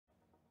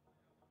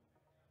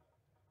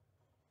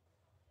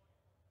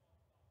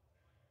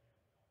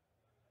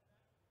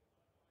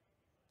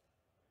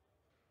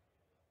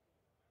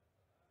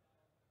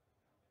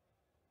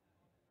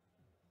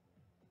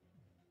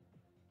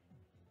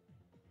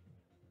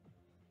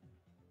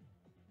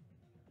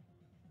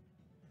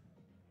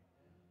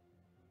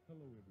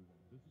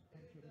Good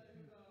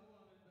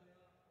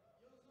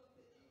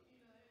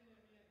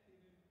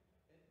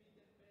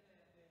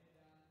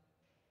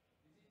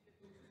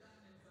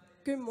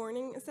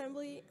morning,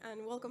 Assembly,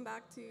 and welcome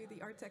back to the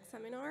ARTtech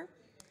Seminar.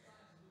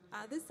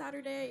 This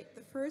Saturday,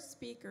 the first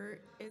speaker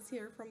is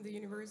here from the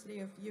University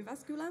of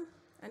Jyväskylä,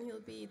 and he'll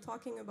be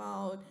talking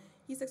about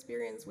his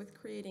experience with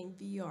creating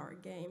VR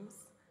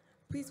games.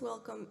 Please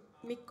welcome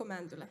Mikko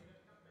Mäntylä.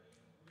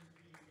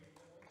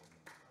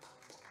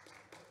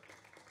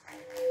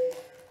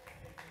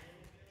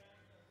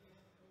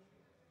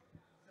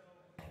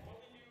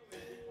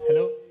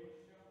 Hello.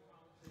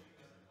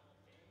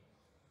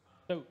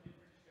 So,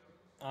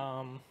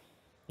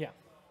 yeah.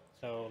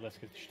 So let's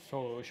get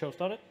show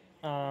started.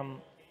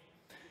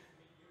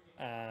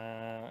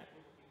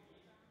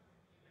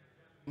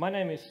 My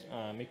name is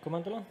Mikko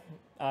Mäntylä.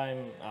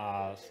 I'm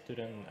a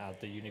student at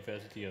the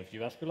University of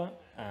Jyväskylä,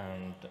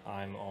 and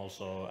I'm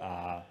also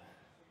a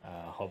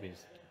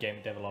hobbyist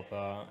game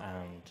developer,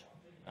 and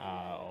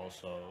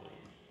also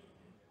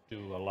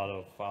do a lot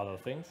of other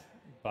things.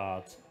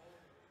 But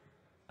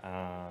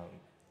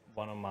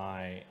one of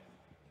my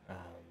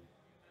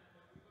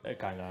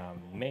kind of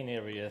main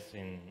areas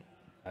in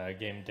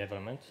game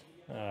development,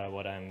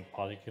 what I'm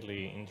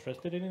particularly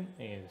interested in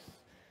is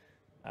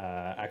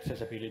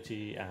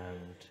accessibility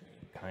and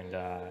kind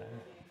of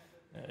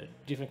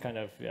different kind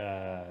of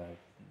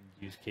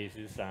use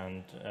cases,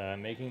 and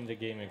making the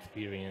game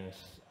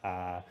experience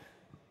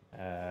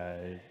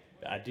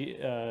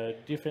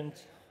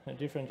different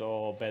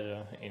or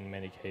better in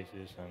many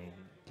cases, and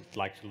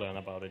like to learn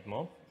about it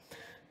more.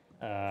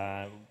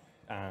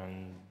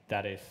 And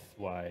that is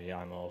why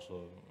I'm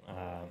also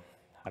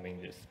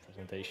having this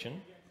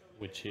presentation,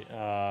 which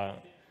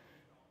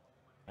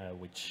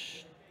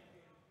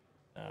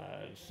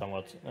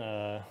somewhat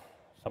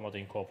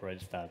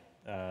incorporates that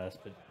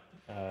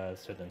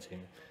certain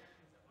thing.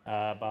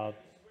 But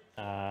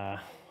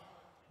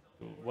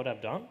what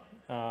I've done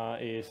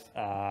is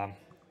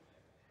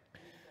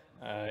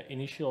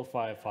initial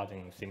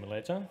firefighting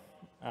simulator.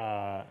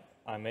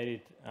 I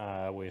made it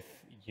with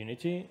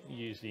Unity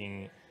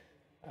using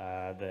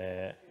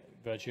the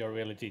virtual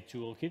reality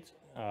toolkit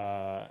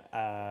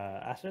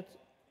asset,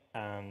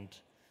 and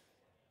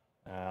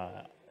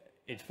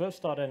it first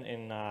started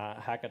in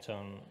a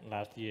hackathon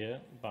last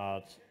year,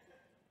 but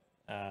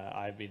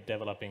I've been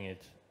developing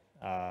it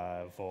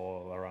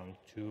for around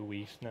 2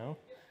 weeks now,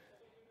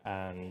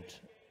 and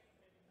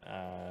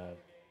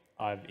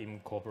I've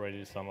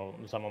incorporated some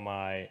of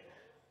my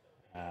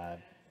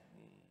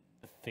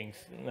things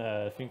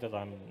that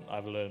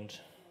I've learned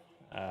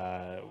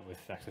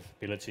with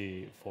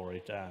accessibility for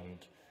it,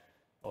 and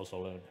also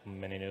learned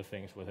many new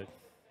things with it.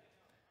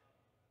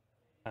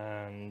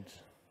 And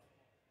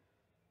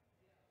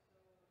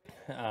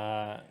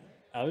a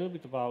little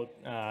bit about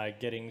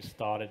getting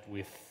started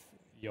with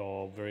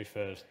your very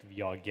first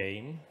VR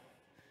game.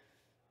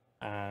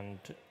 And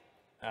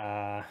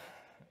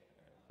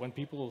when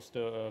people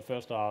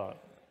first start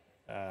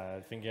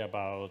thinking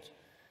about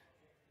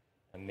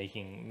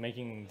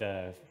making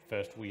the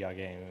first VR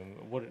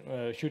game, what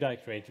should I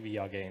create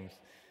VR games?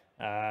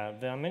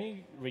 There are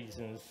many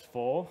reasons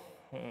for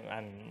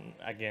and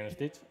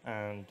against it,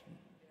 and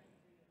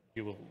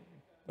you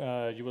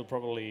will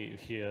probably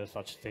hear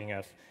such thing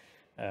as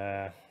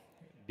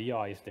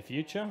VR is the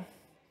future,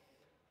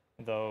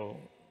 though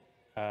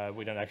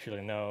we don't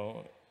actually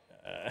know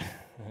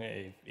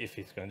if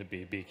it's going to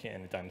be big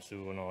anytime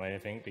soon or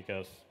anything,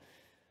 because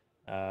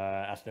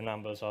as the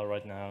numbers are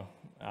right now,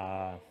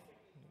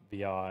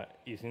 VR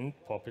isn't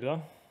popular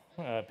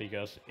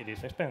because it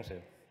is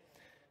expensive.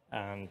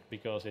 And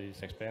because it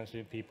is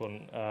expensive,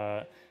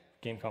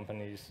 game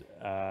companies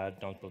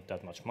don't put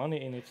that much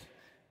money in it,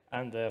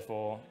 and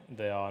therefore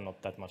there are not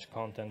that much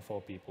content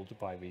for people to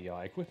buy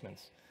VR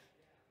equipment.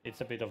 It's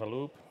a bit of a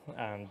loop,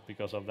 and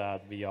because of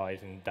that, VR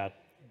isn't that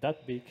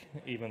big,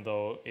 even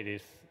though it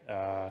is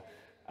a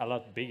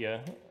lot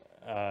bigger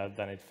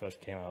than it first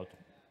came out.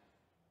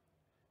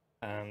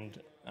 And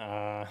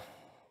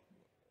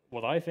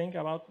what I think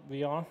about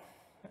VR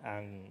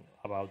and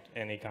about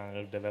any kind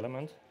of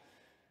development,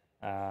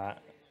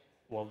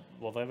 well,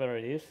 whatever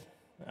it is,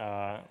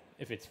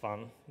 if it's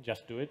fun,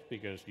 just do it,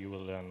 because you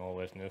will learn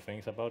always new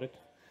things about it.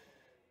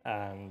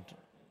 And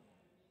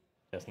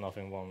there's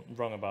nothing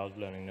wrong about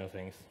learning new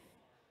things.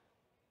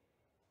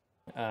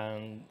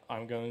 And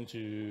I'm going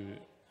to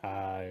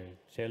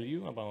tell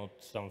you about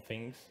some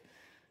things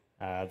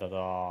that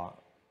are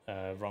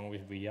wrong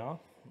with VR.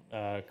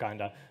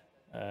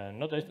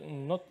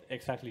 Not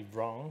exactly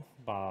wrong,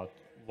 but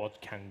what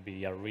can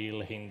be a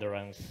real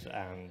hindrance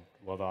and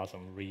what are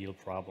some real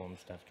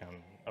problems that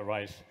can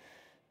arise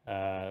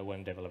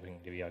when developing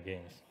the VR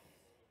games.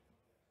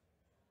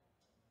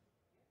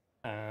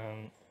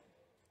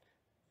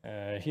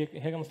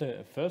 Here comes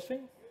the first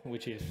thing,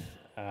 which is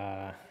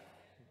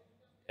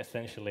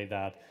essentially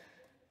that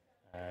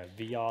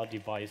VR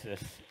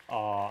devices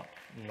are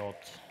not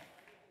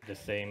the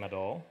same at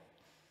all.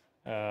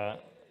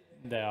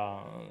 There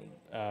are,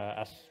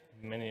 as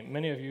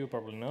many of you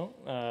probably know,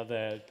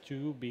 there are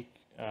two big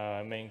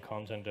main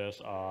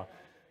contenders are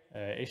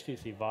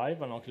HTC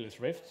Vive and Oculus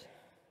Rift,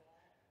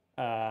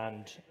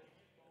 and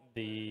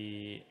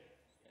they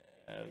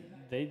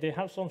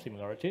have some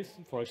similarities.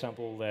 For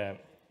example, the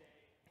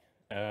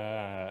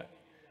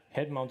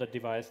head-mounted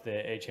device,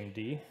 the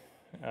HMD,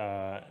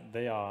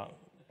 they are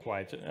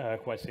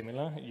quite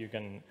similar. You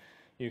can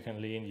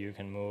lean, you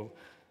can move,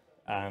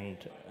 and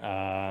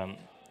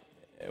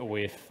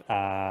with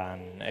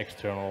an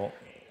external,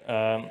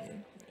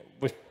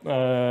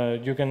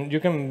 you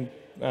can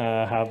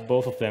have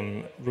both of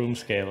them room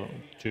scale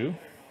too,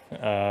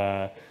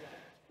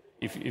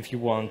 if you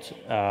want,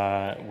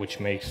 which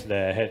makes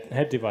the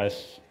head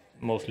device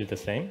mostly the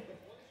same.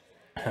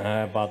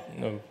 But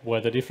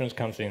where the difference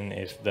comes in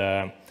is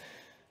the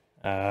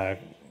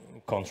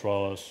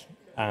controllers,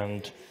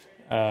 and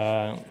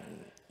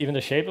even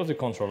the shape of the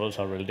controllers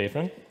are really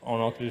different. On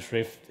Oculus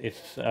Rift,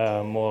 it's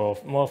more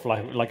of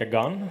like a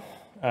gun,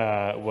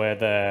 where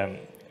the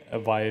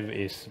Vive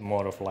is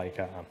more of like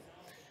a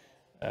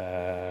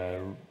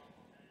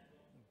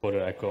what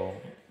do I call,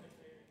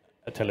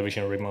 a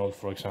television remote,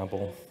 for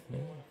example.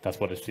 That's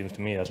what it seems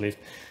to me, at least.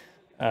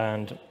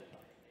 And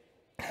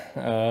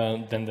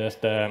then there's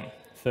the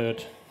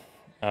third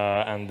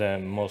and the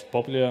most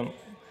popular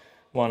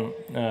one,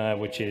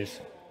 which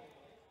is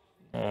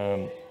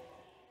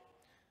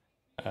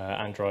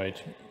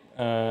Android.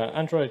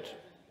 Android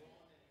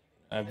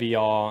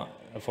VR,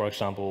 for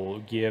example,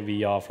 Gear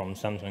VR from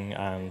Samsung,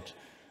 and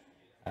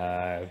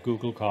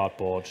Google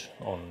Cardboard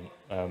on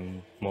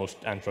most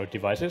Android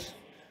devices.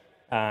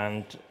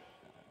 And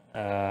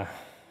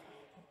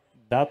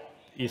that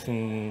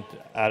isn't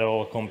at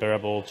all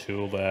comparable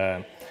to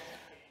the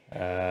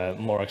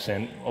more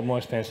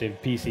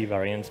expensive PC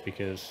variants,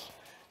 because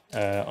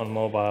on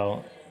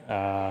mobile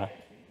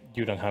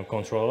you don't have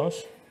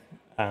controllers,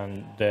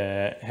 and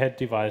the head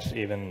device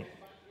even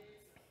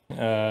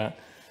there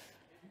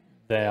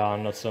are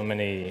not so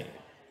many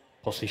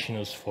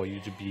positions for you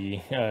to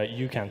be.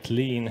 You can't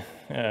lean.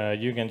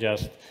 You can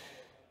just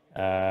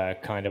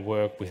kind of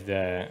work with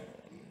the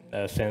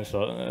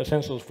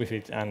sensors with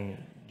it, and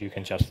you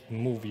can just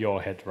move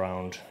your head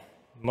around,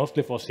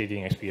 mostly for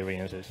sitting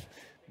experiences.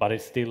 But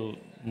it's still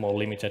more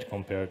limited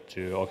compared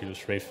to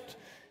Oculus Rift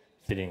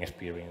sitting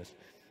experience.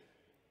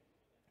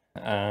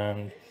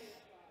 And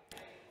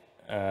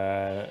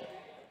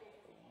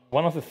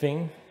one of the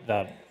things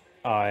that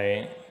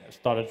I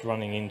started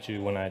running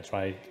into when I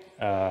tried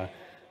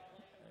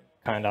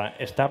kind of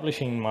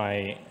establishing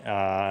my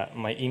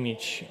my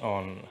image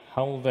on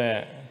how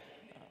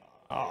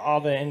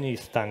are there any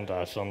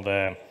standards on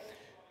the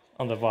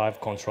Vive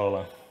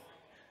controller.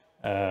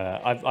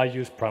 I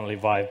use primarily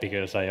Vive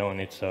because I own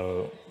it,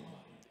 so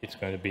it's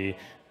going to be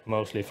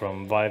mostly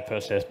from Vive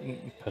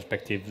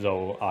perspective,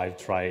 though I've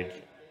tried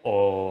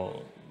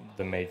all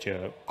the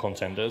major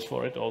contenders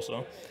for it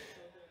also.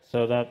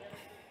 So that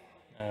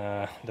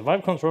the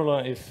Vive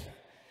controller is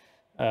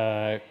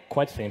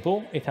quite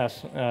simple. It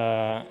has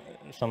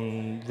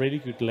some really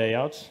good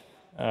layouts.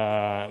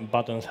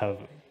 Buttons have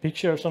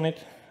pictures on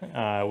it,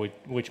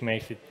 which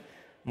makes it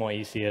more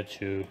easier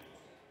to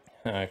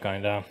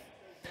kind of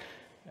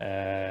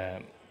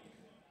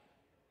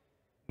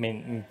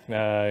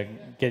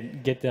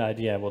get the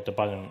idea what the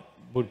button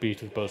would be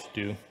supposed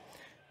to do.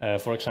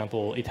 For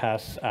example, it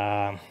has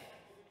a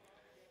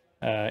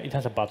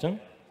button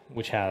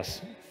which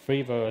has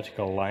 3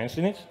 vertical lines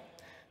in it.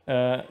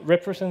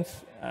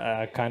 Represents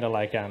kind of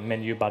like a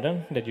menu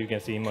button that you can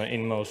see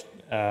in most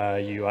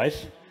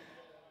UIs,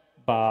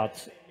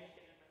 but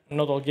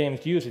not all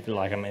games use it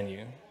like a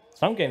menu.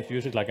 Some games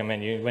use it like a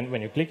menu.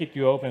 When you click it,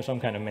 you open some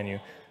kind of menu.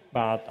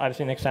 But I've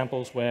seen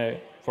examples where,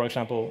 for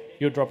example,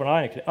 you drop an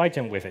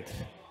item with it,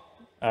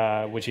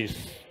 which is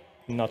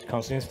not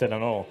consistent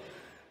at all.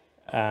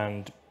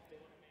 And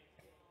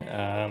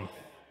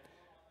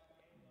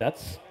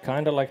that's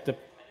kind of like the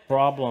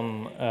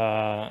problem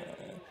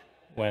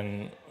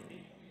when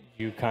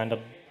you kind of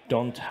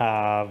don't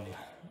have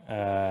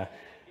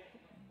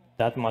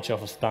that much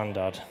of a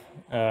standard.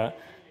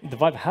 The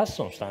Vive has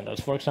some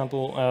standards. For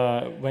example,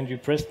 when you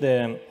press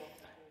the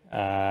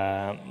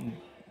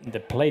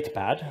plate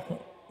pad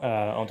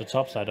on the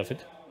top side of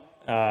it,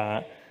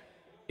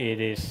 it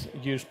is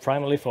used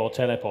primarily for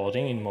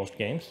teleporting in most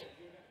games,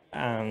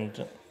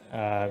 and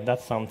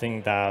that's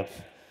something that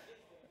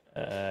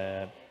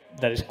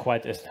that is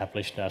quite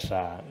established as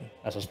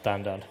a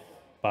standard.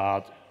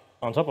 But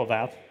on top of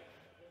that,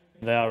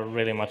 there are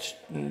really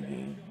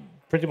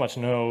pretty much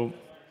no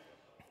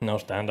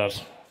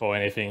standards for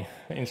anything.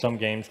 In some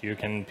games, you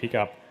can pick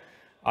up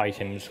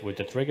items with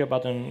the trigger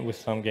button. With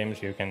some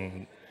games, you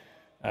can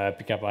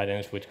pick up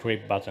items with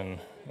grip button,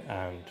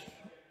 and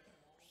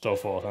so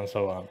forth and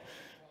so on.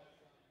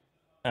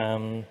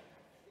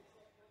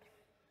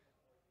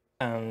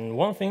 And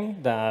one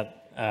thing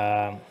that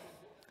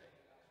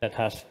that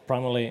has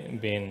primarily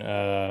been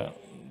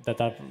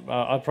that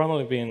I've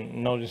primarily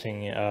been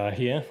noticing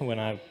here when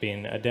I've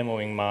been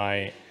demoing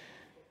my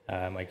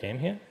my game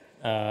here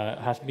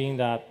has been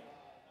that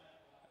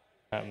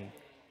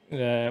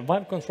the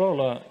Vive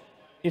controller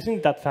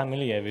isn't that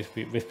familiar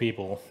with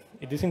people.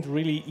 It isn't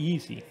really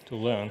easy to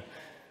learn.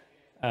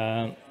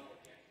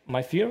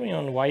 My theory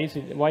on why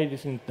it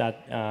isn't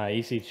that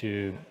easy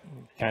to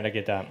kind of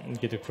get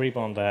a grip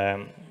on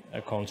the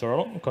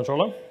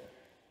controller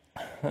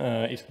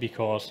is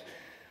because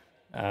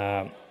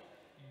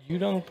you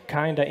don't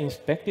kind of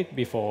inspect it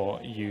before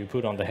you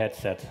put on the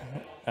headset.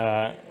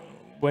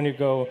 When you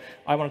go,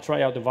 I want to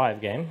try out the Vive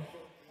game,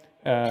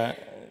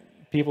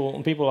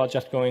 people are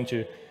just going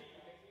to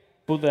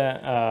put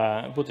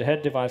the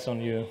head device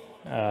on you,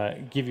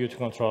 give you the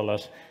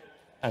controllers,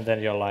 and then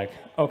you're like,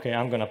 okay,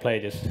 I'm going to play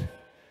this.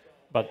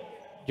 But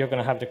you're going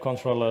to have the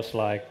controllers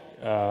like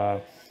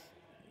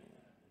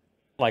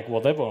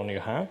whatever on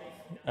your hand,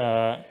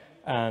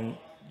 and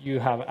you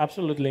have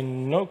absolutely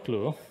no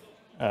clue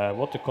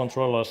what the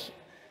controllers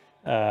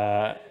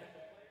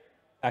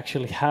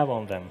actually have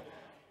on them.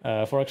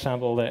 For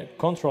example, the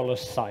controller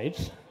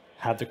sides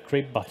have the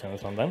grip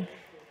buttons on them.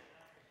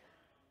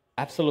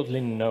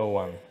 Absolutely no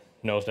one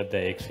knows that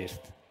they exist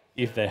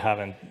if they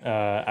haven't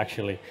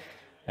actually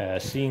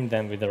seen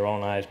them with their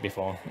own eyes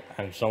before,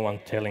 and someone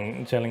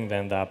telling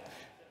them that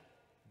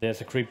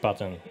there's a grip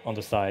button on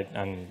the side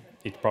and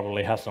it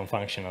probably has some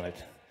function on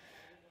it.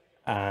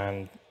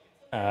 And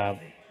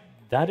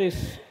that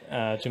is,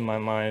 to my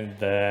mind,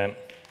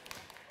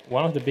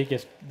 one of the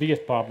biggest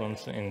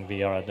problems in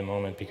VR at the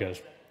moment,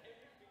 because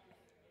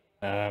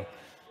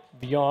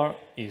VR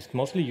is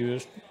mostly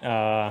used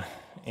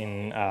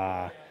in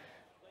an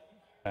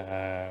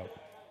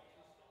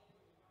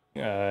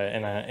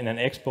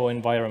expo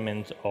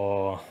environment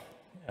or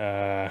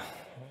a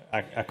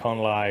con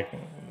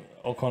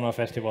or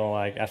festival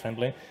like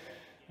assembly,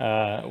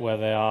 where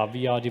there are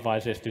VR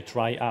devices to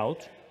try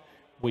out,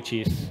 which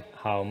is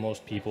how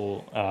most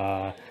people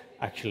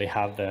actually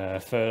have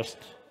the first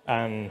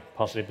and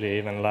possibly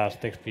even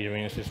last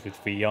experiences with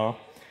VR,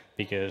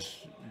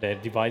 because the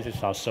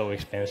devices are so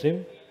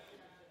expensive.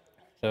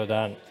 So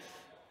that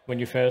when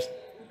you first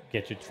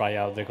get to try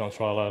out the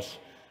controllers,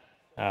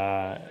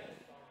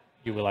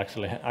 you will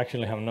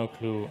actually have no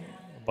clue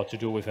what to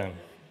do with them.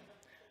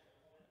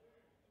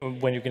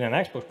 When you get an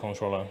Xbox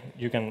controller,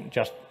 you can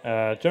just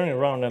turn it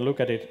around and look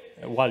at it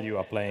while you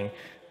are playing.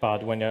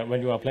 But when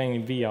you are playing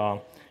in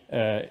VR,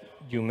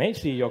 you may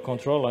see your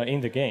controller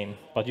in the game,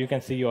 but you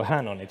can see your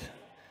hand on it.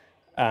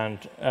 And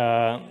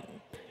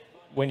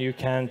when you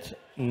can't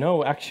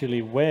know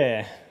actually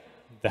where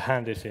the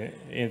hand is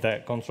in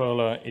the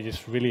controller, it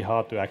is really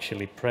hard to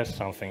actually press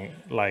something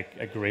like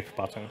a grip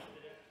button.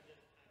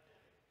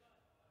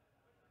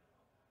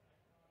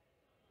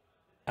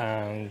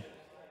 And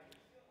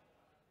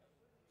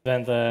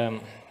then the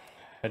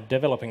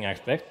developing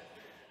aspect.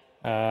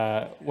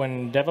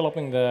 When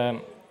developing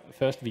the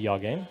first VR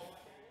game,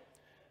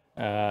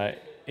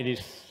 it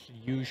is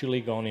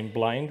usually gone in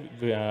blind,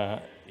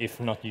 if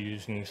not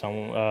using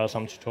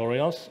some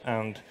tutorials,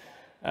 and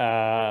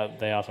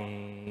there are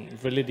some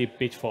really deep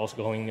pitfalls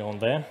going on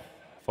there.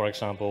 For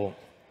example,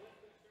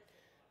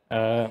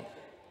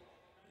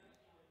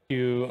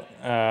 you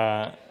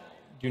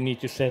need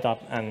to set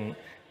up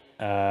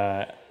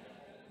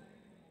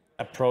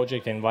a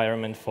project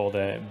environment for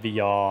the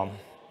VR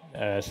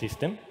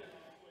system,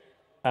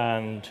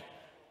 and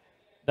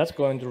that's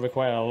going to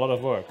require a lot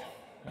of work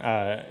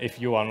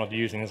if you are not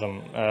using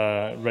some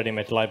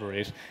ready-made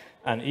libraries.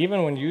 And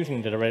even when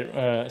using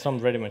some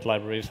ready-made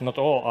libraries, not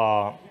all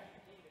are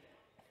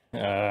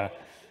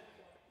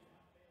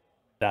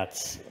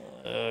that's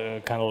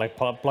kind of like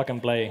plug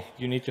and play.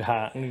 You need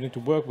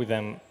to work with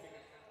them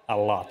a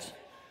lot.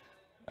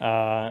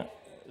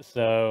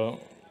 So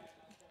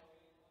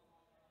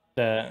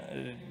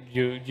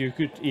you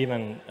could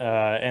even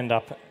end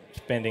up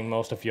spending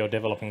most of your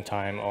developing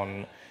time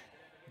on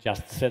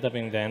just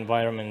setting the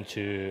environment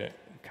to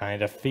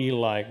kind of feel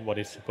like what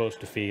it's supposed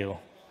to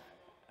feel,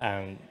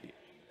 and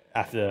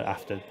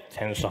after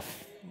tens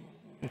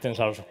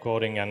hours of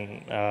coding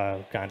and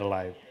kind of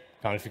like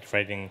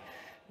configuring,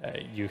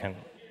 you can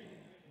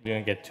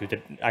get to the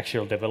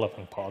actual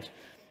development part.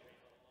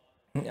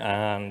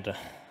 And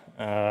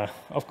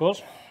of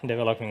course,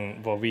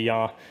 developing for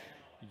VR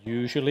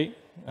usually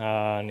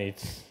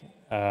needs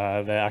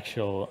the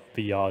actual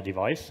VR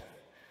device.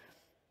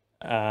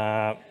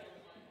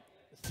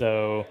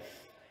 So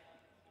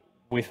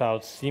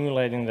without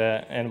simulating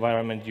the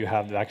environment, you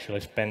have to actually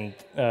spend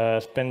the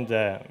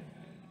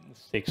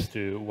 6,000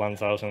 to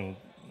 1,000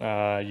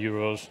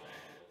 euros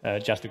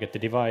just to get the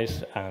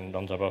device, and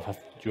on top of that,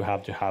 you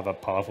have to have a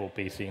powerful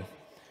PC.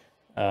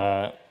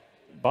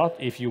 But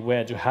if you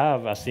were to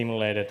have a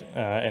simulated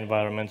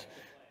environment,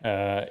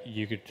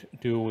 you could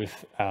do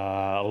with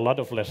a lot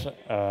of less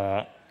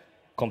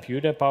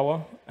computer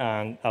power,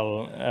 and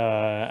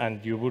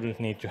you wouldn't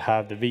need to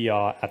have the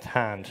VR at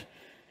hand.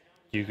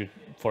 You could,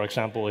 for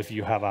example, if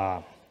you have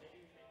a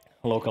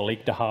local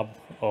IGDA hub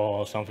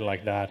or something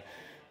like that,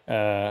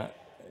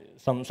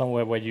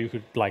 somewhere where you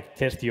could like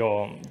test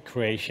your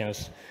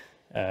creations,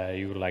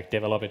 you would like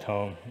develop it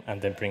home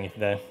and then bring it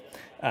there.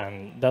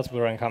 And that's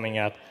where I'm coming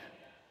at.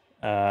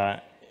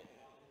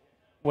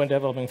 When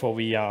developing for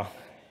VR,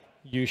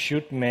 you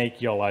should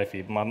make your life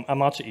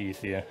much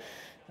easier.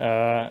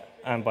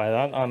 And by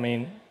that, I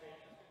mean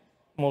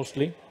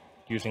mostly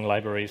using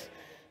libraries.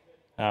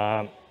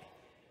 On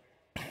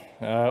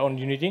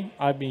Unity,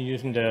 I've been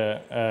using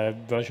the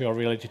virtual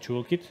reality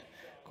toolkit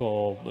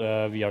called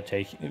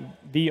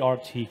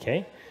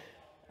VRTK,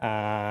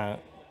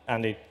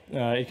 and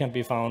it can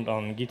be found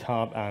on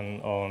GitHub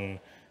and on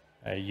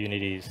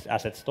Unity's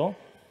asset store.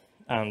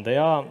 And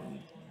there are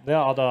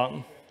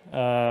other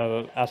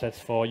assets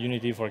for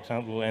Unity, for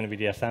example,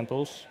 NVIDIA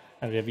samples,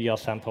 NVIDIA VR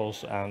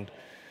samples, and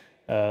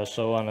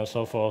so on and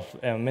so forth.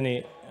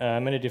 Many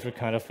different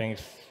kind of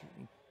things,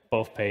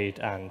 both paid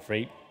and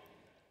free.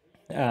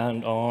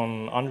 And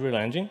on Unreal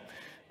Engine,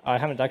 I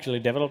haven't actually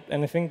developed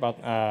anything,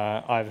 but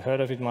I've heard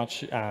of it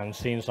much and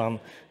seen some.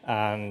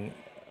 And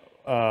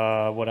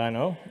what I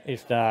know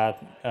is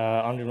that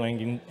Unreal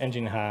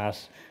Engine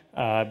has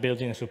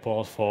built-in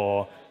support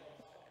for,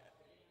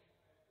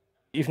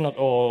 if not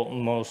all,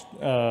 most,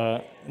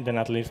 then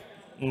at least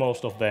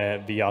most of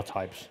the VR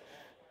types.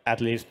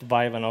 At least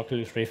Vive and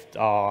Oculus Rift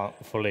are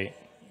fully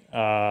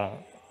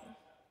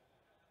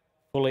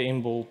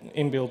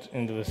inbuilt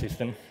into the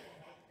system.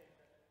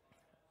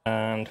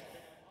 And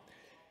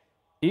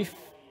if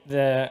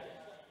the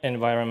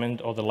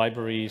environment or the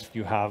libraries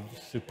you have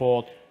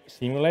support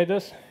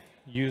simulators,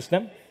 use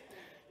them,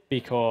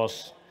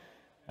 because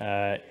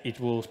it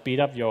will speed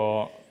up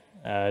your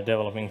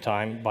developing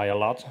time by a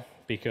lot.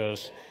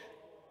 Because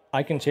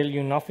I can tell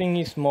you, nothing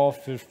is more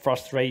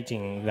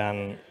frustrating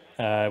than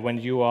when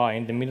you are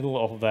in the middle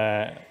of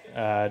the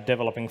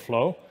developing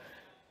flow.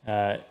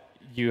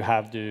 You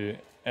have to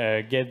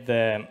get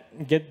the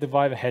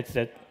Vive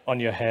headset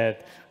on your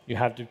head. You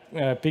have to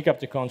pick up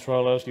the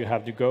controllers. You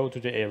have to go to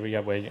the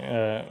area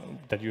where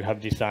that you have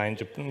designed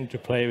to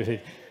play with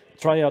it.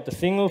 Try out a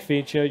single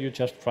feature you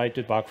just tried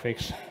to bug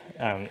fix,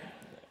 and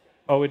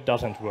oh, it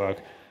doesn't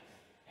work.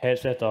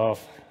 Headset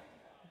off,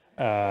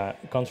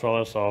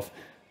 controllers off,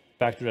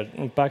 back to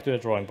the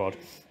drawing board.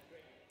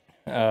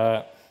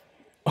 Or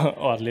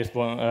at least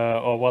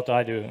or what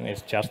I do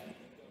is just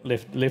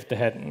lift the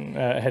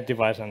head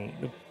device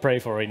and pray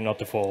for it not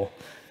to fall.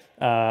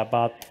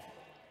 But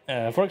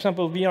for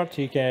example,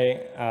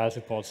 VRTK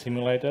supports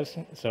simulators,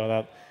 so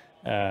that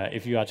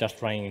if you are just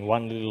trying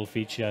one little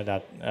feature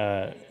that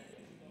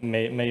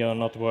may or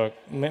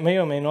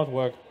may not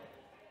work,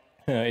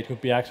 it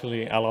could be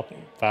actually a lot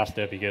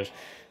faster, because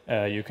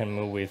you can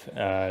move with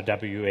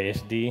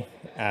WASD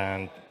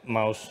and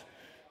mouse,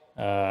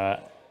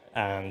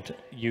 and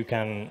you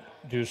can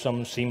do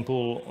some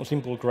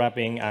simple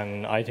grabbing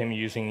and item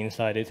using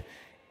inside it.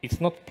 It's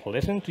not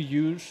pleasant to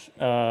use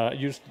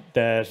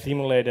the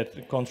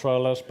simulated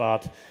controllers,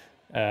 but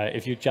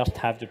if you just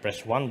have to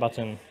press one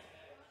button,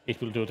 it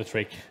will do the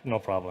trick, no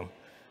problem.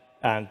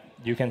 And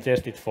you can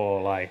test it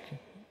for like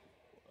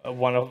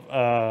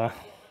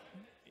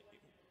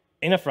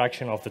in a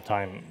fraction of the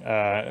time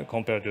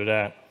compared to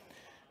the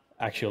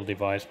actual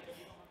device.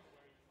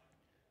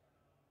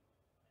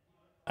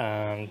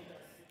 And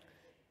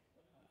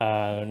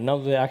now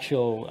the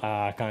actual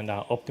kind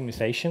of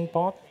optimization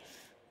part.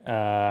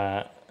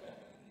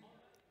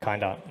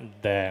 Kind of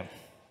the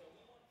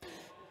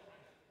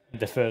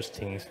first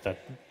things that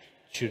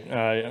should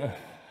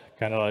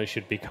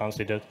should be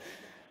considered.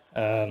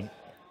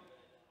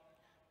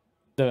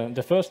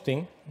 The first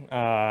thing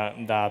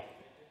that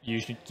you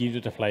should give to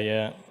the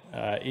player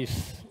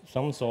is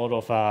some sort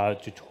of a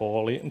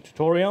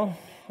tutorial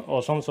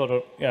or some sort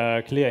of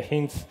clear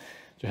hints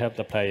to help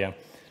the player.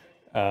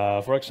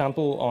 For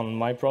example, on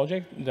my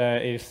project,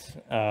 there is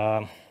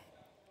at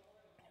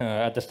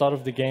the start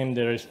of the game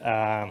there is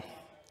a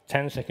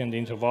 10-second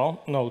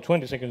interval, no,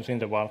 20 seconds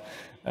interval,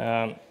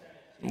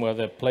 where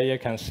the player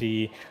can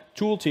see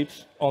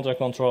tooltips on the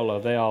controller.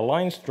 There are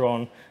lines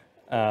drawn,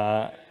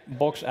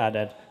 box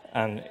added,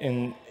 and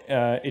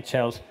it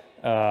tells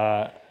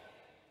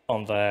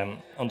on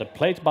the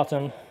plate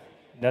button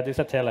that is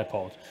a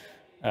teleport.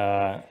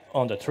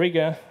 On the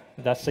trigger,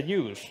 that's a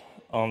use.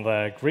 On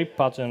the grip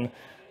button,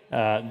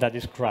 that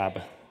is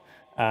grab.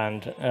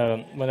 And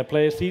when the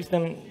player sees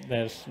them,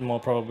 there's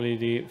more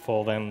probability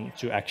for them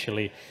to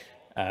actually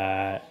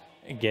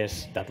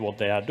guess that what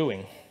they are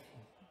doing.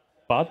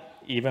 But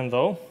even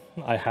though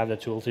I have the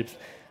tooltips,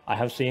 I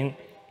have seen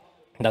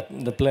that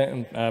the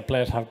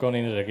players have gone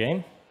into the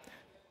game.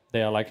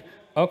 They are like,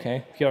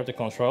 okay, here are the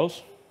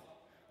controls.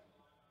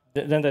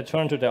 Then they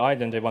turn to the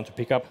item they want to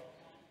pick up.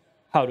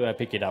 How do I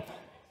pick it up?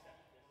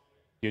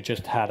 You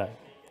just had a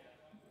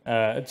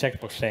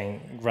checkbox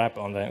saying grab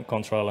on the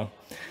controller.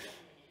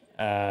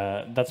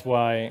 That's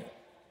why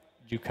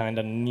you kind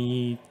of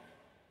need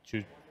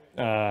to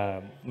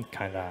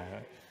kind of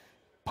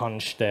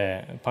punch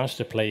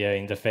the player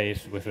in the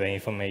face with the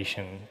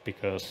information,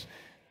 because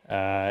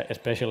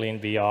especially in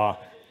VR,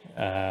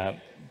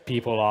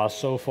 people are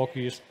so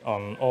focused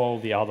on all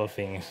the other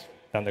things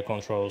than the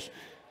controls.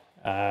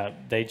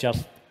 They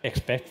just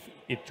expect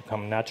it to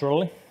come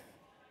naturally,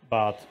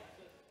 but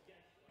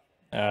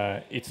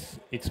it's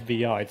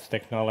VR, it's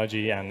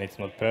technology, and it's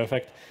not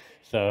perfect,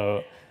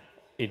 so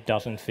it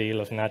doesn't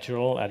feel as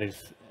natural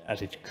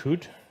as it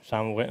could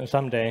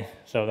someday.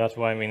 So that's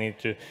why we need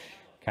to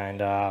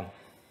kind of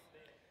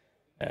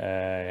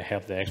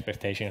help the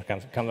expectations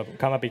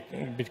come a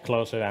bit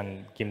closer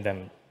and give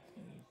them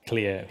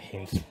clear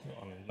hints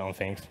on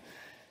things.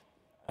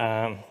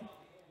 And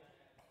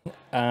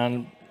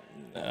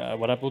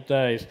what I put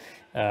there is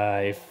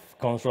if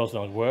controls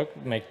don't work,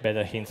 make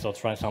better hints or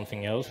try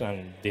something else.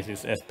 And this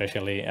is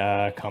especially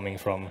coming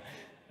from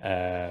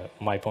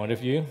my point of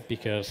view,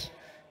 because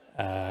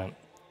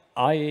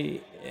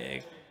I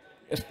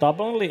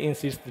stubbornly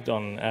insisted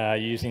on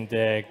using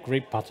the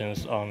grip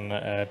buttons on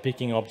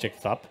picking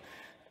objects up.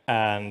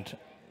 And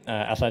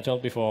as I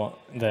told before,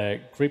 the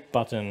grip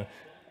button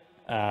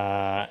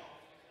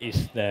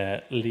is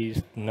the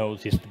least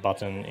noticed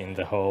button in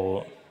the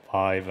whole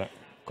Vive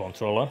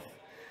controller.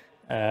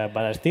 But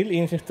I still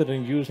insisted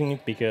on using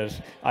it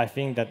because I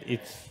think that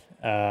it's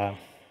an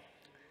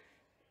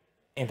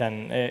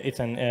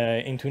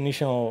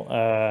intuitional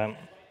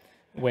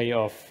way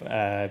of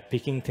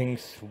picking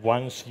things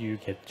once you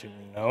get to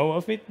know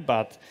of it.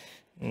 But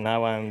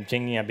now I'm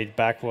thinking a bit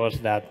backwards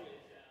that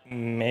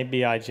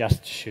maybe I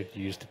just should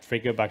use the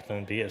trigger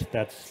button because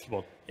that's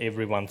what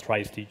everyone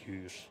tries to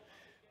use.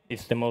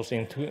 It's the most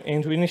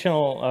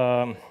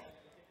intuitional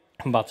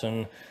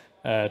button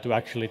to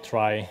actually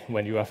try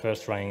when you are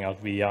first trying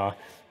out VR.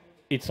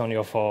 It's on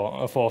your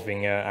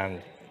forefinger,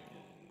 and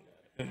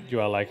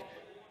you are like,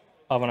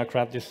 I want to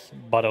grab this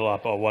bottle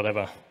up or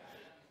whatever.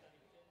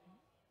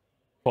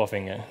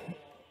 Forefinger.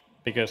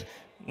 Because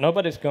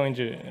nobody's going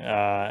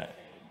to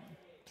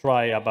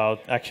try about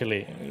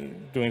actually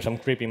doing some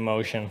gripping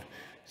motion.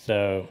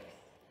 So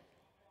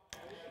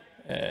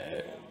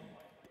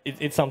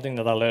it's something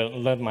that I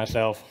learned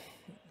myself.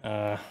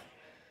 I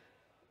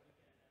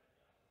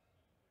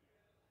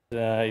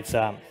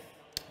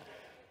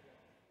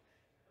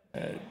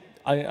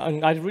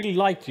really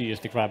like to use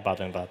the grab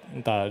button, but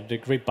the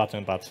grip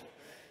button, but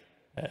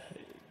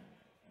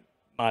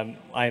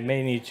I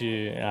may need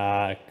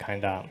to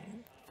kind of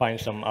find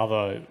some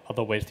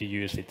other ways to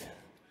use it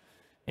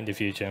in the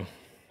future.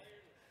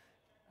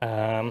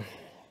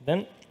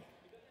 Then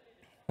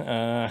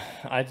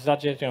I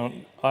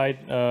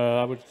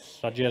would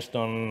suggest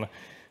on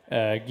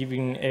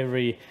giving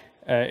every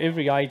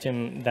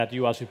item that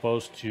you are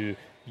supposed to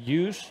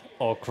use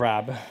or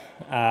grab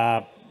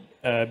a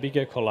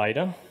bigger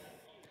collider,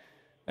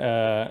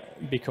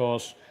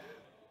 because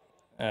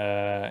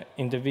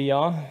in the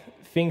VR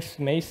things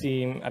may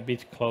seem a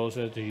bit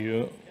closer to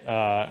you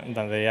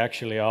than they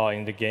actually are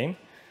in the game,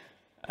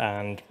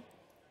 and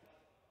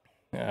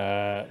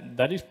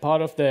that is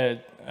part of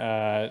the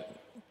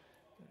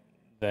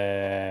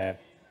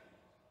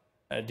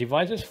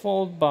device's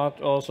fault,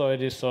 but also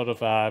it is sort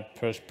of a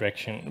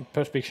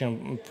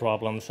perspection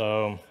problem.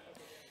 So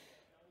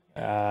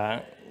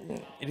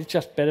it is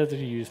just better to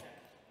use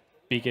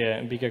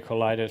bigger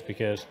colliders,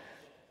 because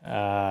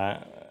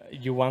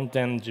you want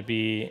them to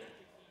be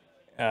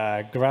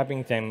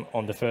grabbing them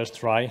on the first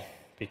try,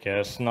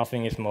 because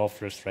nothing is more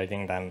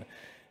frustrating than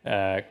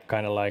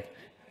kind of like,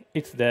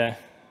 it's there,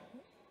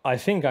 I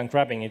think I'm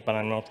grabbing it, but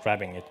I'm not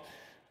grabbing it.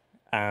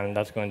 And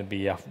that's going to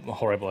be a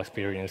horrible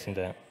experience in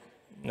the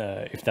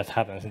if that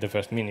happens in the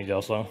first minute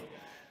or so.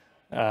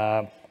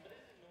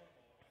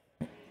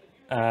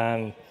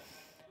 And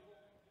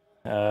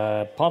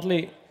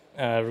partly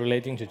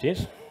relating to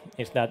this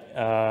is that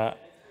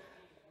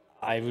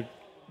I would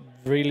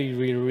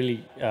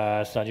really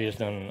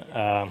suggest on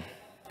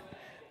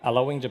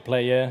allowing the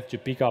player to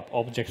pick up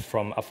objects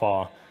from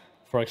afar.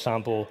 For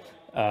example,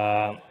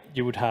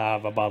 you would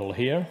have a bottle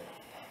here.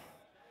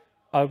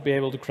 I would be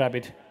able to grab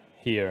it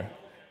here.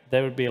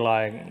 There would be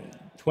like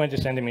 20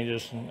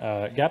 centimeters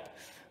gap,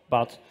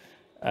 but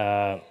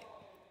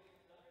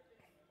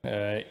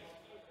it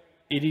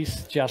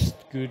is just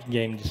good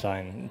game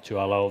design to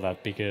allow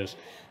that, because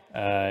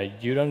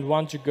you don't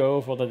want to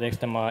go for that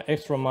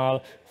extra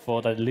mile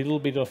for that little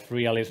bit of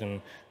realism,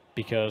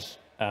 because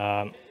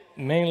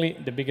mainly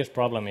the biggest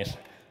problem is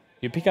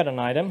you pick out an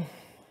item,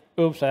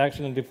 oops, I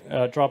accidentally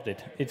dropped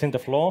it. It's in the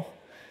floor.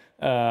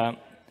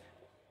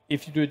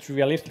 If you do it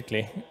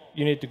realistically,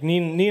 you need to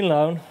kneel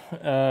down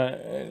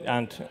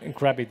and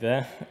grab it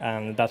there,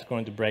 and that's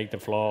going to break the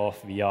flow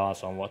of VR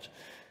somewhat.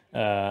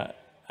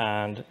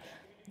 And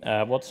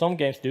what some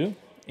games do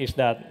is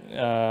that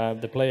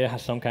the player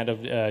has some kind of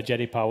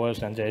Jedi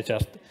powers, and they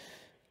just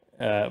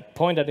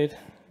point at it,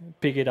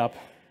 pick it up,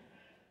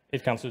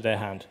 it comes to their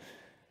hand.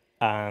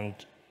 And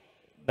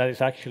that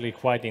is actually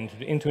quite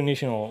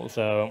intuitional,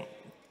 so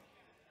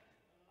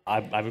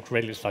I would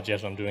greatly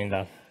suggest on doing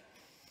that.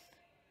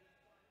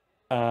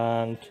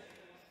 And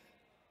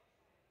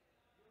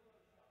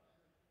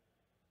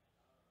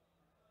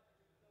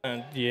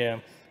yeah,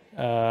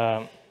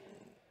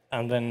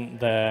 and then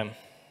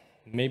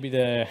maybe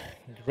the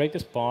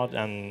greatest part,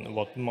 and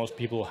what most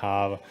people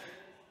have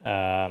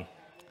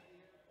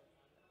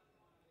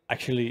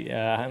actually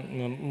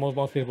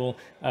most people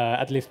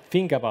at least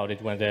think about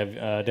it when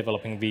they're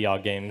developing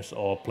VR games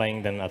or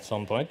playing them at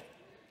some point,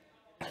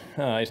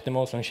 is the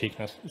motion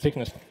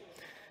sickness.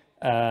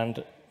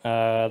 And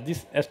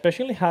This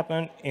especially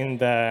happened in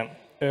the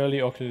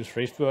early Oculus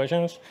Rift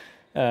versions,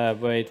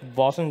 where it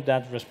wasn't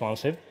that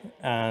responsive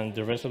and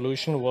the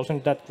resolution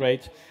wasn't that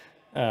great.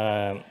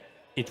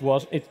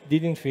 It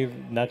didn't feel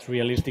that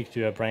realistic to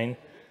your brain,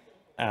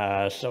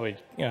 so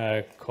it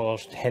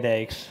caused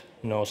headaches,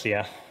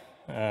 nausea,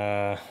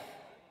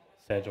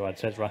 etc.,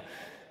 etc.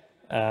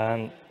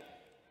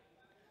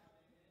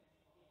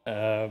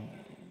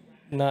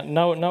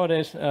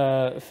 Nowadays,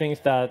 things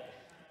that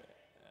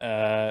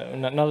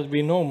now that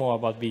we know more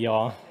about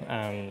VR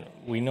and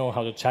we know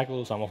how to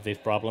tackle some of these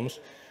problems,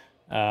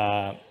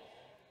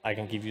 I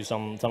can give you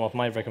some of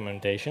my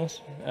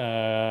recommendations.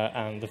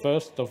 And the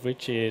first of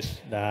which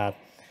is that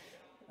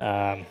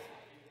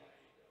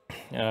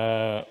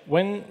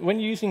when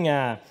using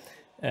a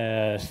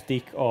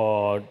stick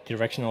or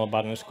directional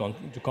buttons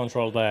to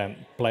control the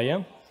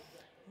player,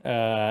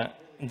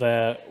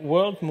 the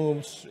world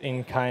moves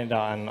in kind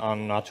of an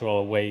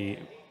unnatural way,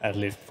 at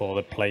least for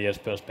the player's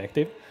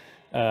perspective.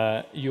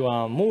 You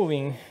are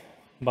moving,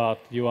 but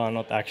you are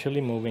not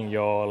actually moving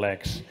your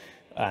legs,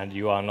 and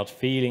you are not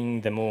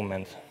feeling the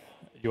movement.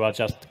 You are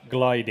just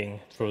gliding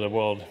through the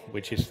world,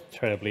 which is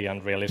terribly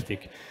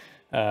unrealistic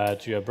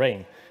to your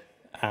brain.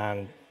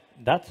 And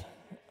that,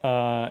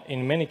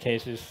 in many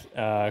cases,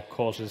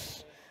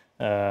 causes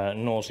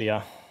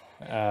nausea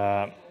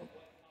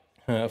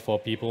for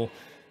people.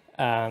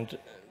 And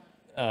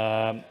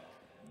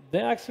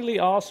there actually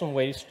are some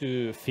ways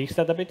to fix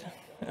that a bit.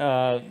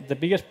 The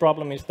biggest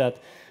problem is that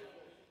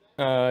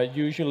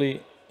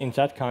usually in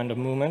that kind of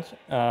movement,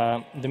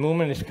 the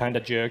movement is kind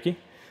of jerky.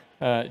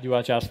 You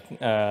are just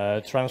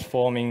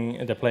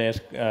transforming the player's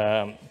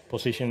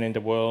position in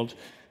the world,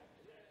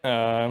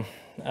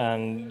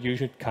 and you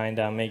should kind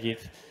of make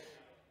it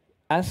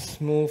as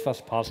smooth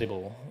as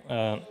possible.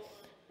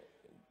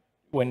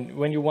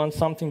 When you want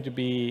something to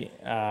be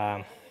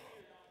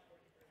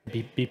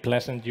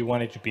pleasant, you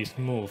want it to be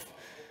smooth.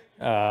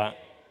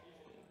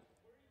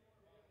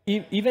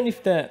 Even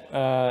if the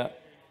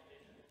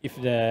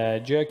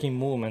jerky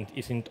movement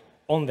isn't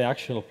on the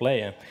actual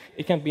player,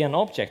 it can be an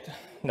object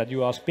that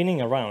you are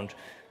spinning around.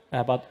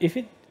 But if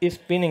it is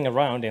spinning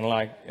around in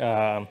like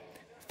 5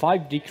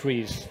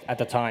 degrees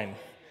at a time,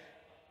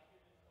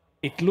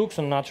 it looks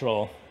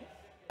unnatural,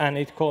 and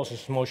it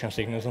causes motion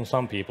sickness on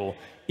some people,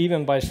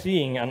 even by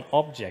seeing an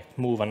object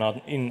move in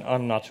an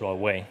unnatural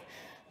way.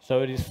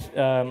 So it is,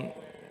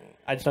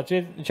 I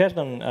suggest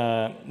on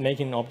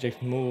making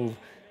objects move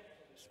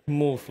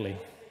smoothly,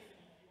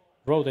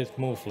 rotate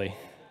smoothly,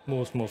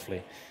 move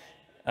smoothly,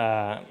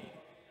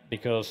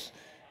 because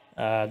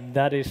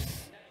that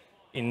is,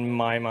 in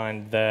my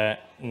mind, the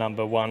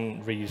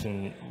 #1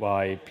 reason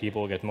why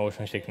people get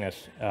motion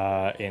sickness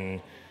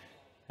in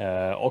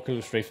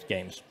Oculus Rift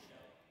games.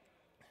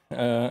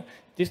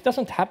 This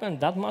doesn't happen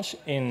that much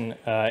in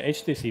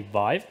HTC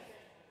Vive,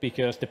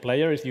 because the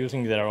player is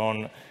using their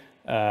own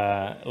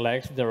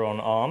legs, their own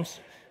arms.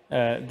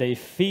 They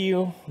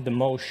feel the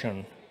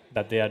motion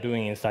that they are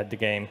doing inside the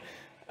game,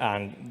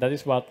 and that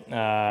is what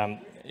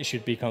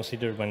should be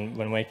considered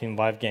when making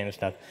Vive games,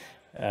 that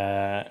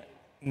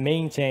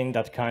maintain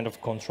that kind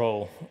of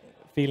control,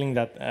 feeling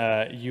that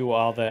you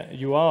are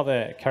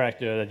the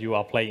character that you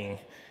are playing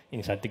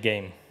inside the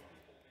game.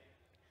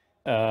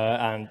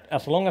 And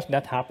as long as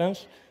that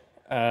happens,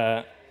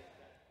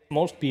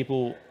 most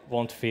people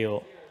won't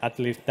feel at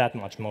least that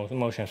much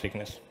motion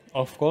sickness.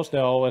 Of course,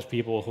 there are always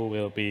people who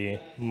will be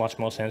much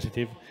more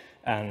sensitive,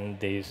 and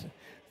these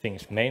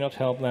things may not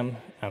help them,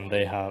 and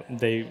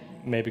they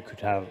maybe could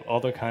have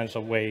other kinds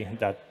of way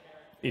that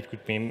it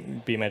could be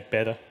made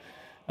better.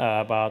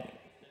 But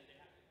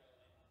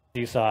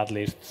these are at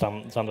least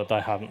some that I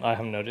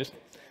have noticed.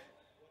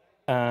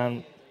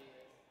 And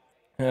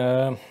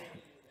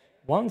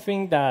one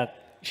thing that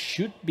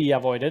should be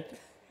avoided,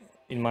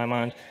 in my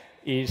mind,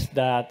 is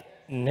that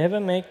never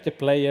make the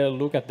player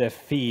look at their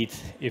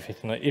feet if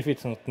it's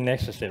not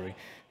necessary,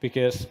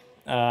 because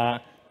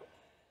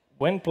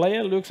when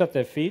player looks at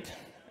their feet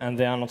and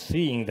they are not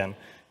seeing them,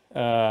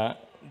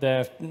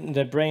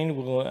 the brain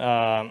will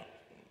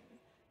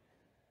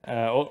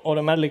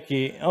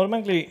automatically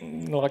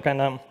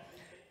kind of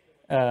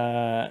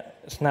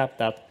snap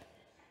that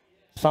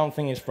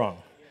something is wrong.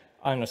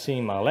 I'm not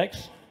seeing my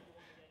legs.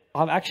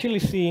 I've actually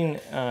seen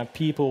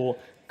people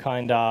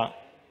kind of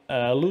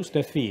lose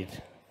their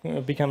feet,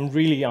 become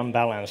really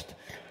unbalanced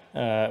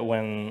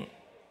when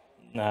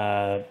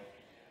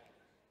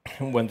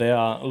they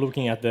are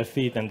looking at their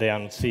feet and they are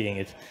not seeing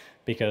it,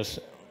 because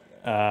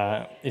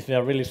if they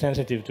are really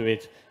sensitive to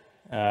it,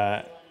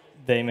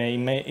 they may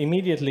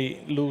immediately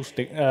lose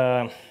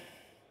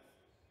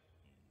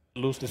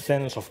the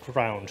sense of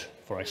ground,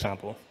 for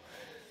example.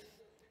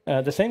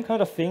 The same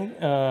kind of thing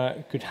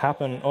could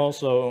happen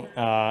also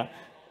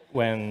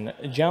when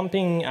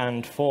jumping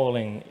and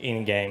falling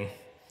in-game.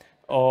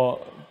 Or,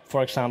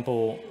 for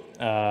example,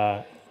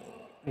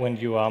 when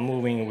you are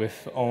moving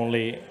with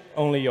only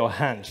your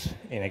hands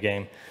in a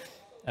game.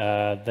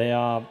 They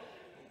are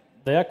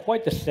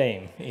quite the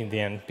same in the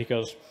end,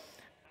 because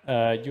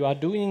you are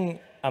doing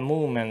a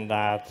movement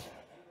that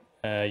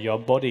your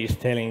body is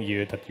telling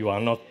you that you are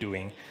not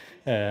doing.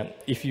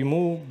 If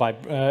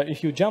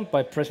you jump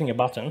by pressing a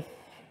button,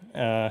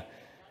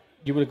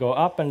 you will go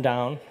up and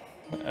down,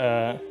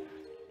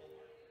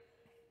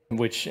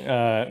 which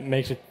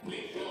makes it.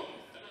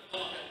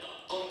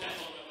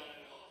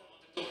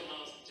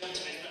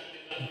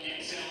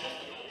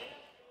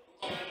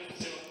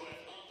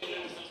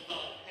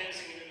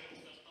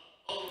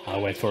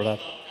 I'll wait for that.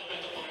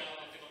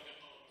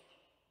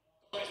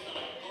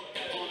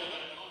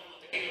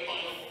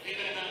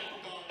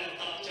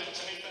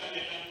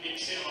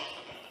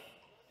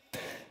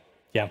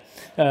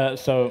 Yeah,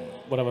 so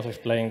what I was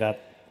explaining that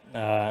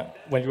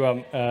when you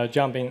are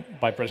jumping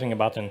by pressing a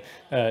button,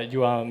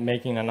 you are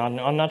making an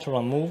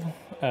unnatural move,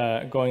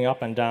 going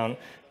up and down,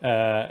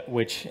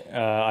 which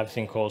I've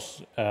seen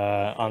cause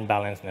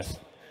unbalancedness.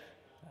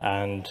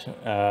 And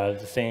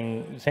the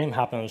same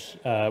happens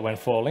when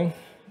falling.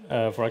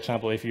 For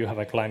example, if you have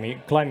a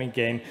climbing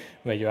game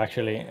where you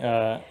actually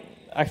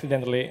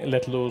accidentally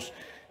let loose,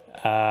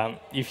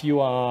 if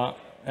you are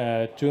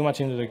too much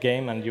into the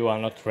game and you are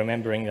not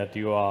remembering that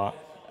you are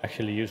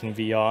actually using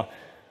VR,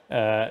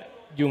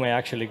 you may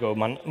actually go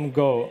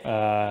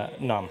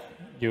numb.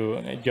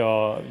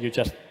 You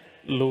just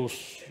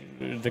lose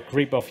the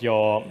grip of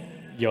your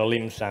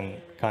limbs and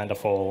kind of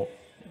fall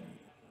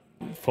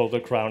to the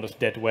ground as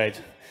dead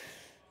weight,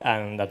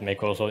 and that may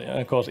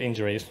cause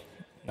injuries.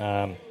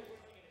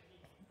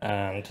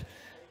 And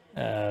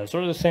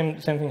sort of the same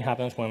thing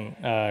happens when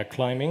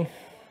climbing,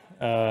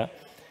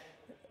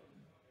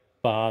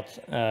 but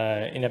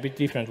in a bit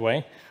different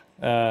way.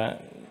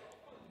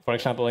 For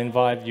example, in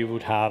Vive, you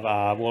would have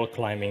a wall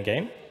climbing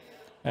game.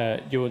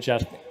 You would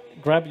just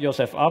grab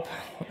yourself up.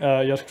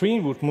 Your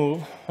screen would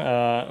move,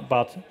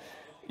 but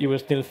you will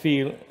still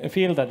feel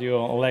that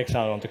your legs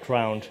are on the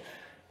ground,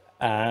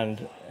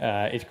 and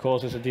it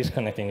causes a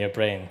disconnect in your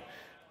brain.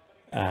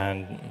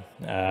 And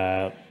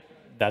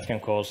that can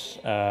cause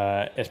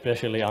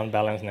especially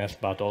unbalancedness,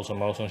 but also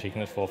motion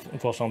sickness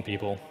for some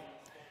people,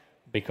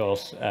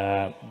 because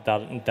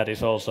that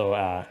is also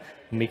a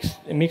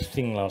mixed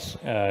signals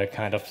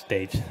kind of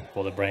state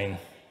for the brain.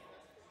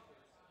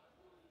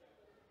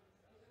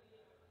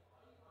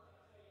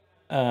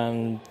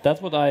 And that's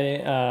what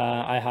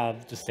I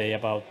have to say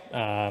about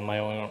my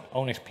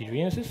own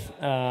experiences.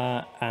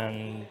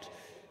 And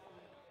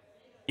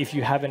if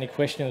you have any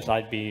questions,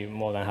 I'd be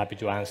more than happy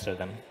to answer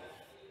them.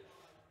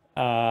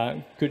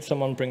 Could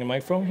someone bring a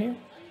microphone here?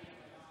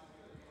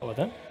 Over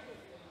there.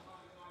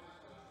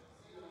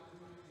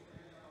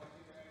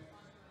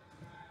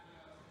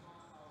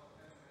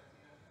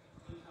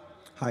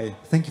 Hi,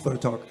 thank you for the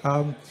talk.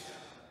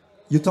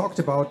 You talked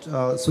about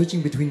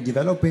switching between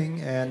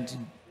developing and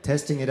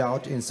testing it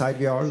out inside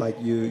VR, like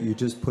you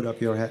just put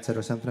up your headset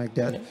or something like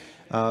that.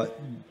 Yeah.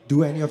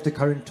 Do any of the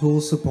current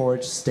tools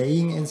support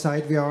staying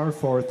inside VR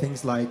for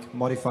things like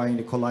modifying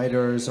the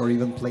colliders or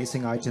even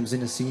placing items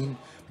in a scene?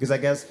 Because I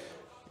guess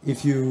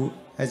if you,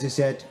 as you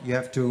said, you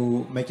have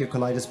to make your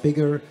colliders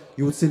bigger,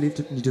 you would still need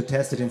to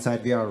test it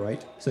inside VR,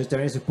 right? So is there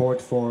any support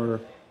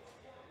for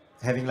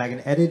having like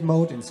an edit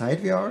mode inside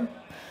VR?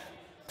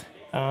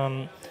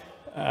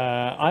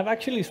 I've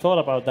actually thought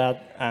about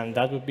that, and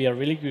that would be a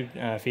really good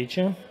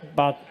feature.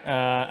 But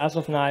as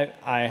of now,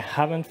 I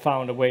haven't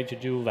found a way to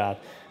do that.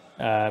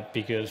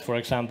 Because, for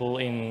example,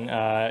 in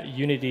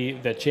Unity,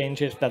 the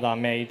changes that are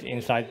made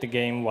inside the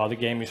game while the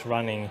game is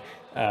running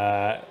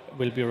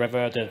will be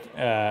reverted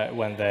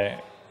when the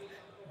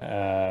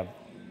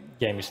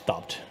game is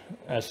stopped.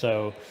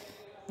 So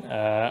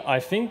I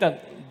think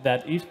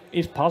that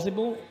is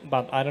possible,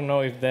 but I don't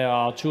know if there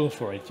are tools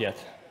for it yet.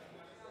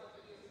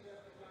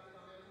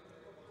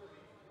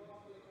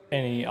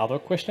 Any other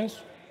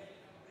questions?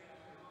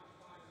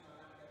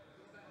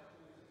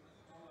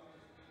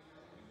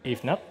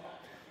 If not,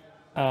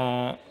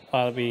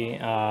 I'll be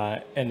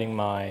ending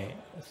my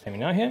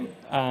seminar here,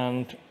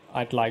 and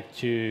I'd like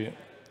to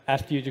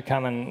ask you to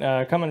come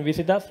and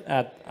visit us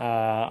at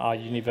our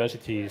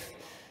university's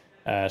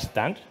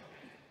stand.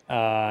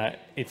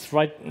 It's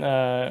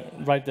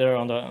right there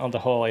on the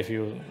hall if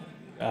you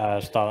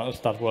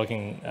start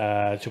walking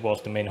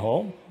towards the main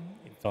hall.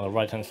 It's on the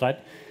right-hand side.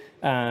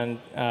 And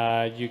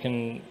you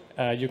can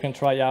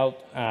try out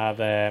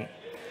the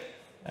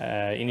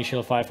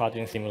initial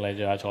firefighting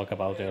simulator I talked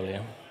about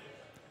earlier.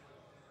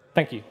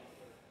 Thank you.